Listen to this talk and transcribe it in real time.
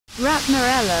Rathna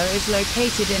is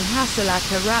located in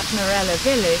Hasalaka Rathna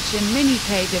village in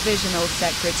Minipay Divisional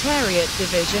Secretariat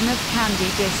Division of Kandy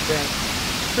District.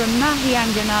 From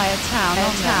Mahyanganaya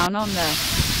town on the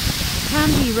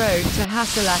Kandy Road to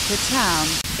Hasalaka town,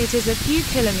 it is a few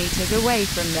kilometers away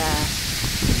from there.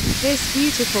 This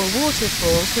beautiful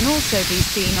waterfall can also be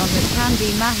seen on the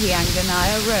Kandy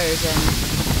Mahyanganaya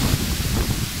road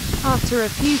after a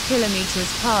few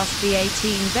kilometers past the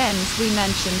 18 bends we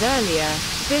mentioned earlier,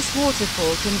 this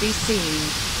waterfall can be seen.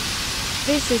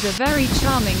 This is a very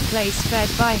charming place fed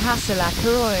by Hasalaka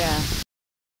Oya,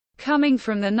 coming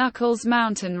from the Knuckles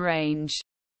mountain range.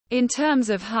 In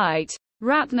terms of height,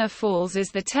 Rathna Falls is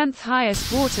the 10th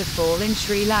highest waterfall in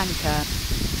Sri Lanka.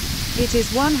 It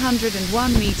is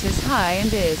 101 meters high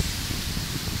and is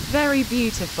very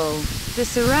beautiful. The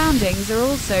surroundings are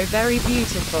also very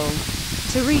beautiful.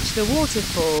 To reach the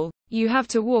waterfall, you have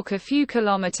to walk a few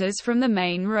kilometers from the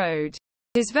main road.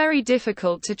 It is very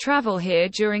difficult to travel here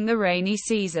during the rainy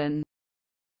season.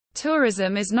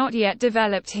 Tourism is not yet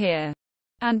developed here.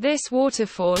 And this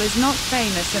waterfall is not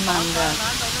famous among the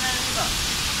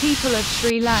people of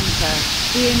Sri Lanka.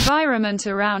 The environment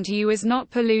around you is not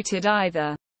polluted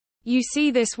either. You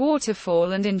see this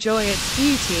waterfall and enjoy its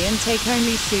beauty and take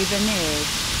only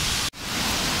souvenirs.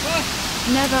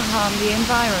 Never harm the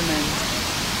environment.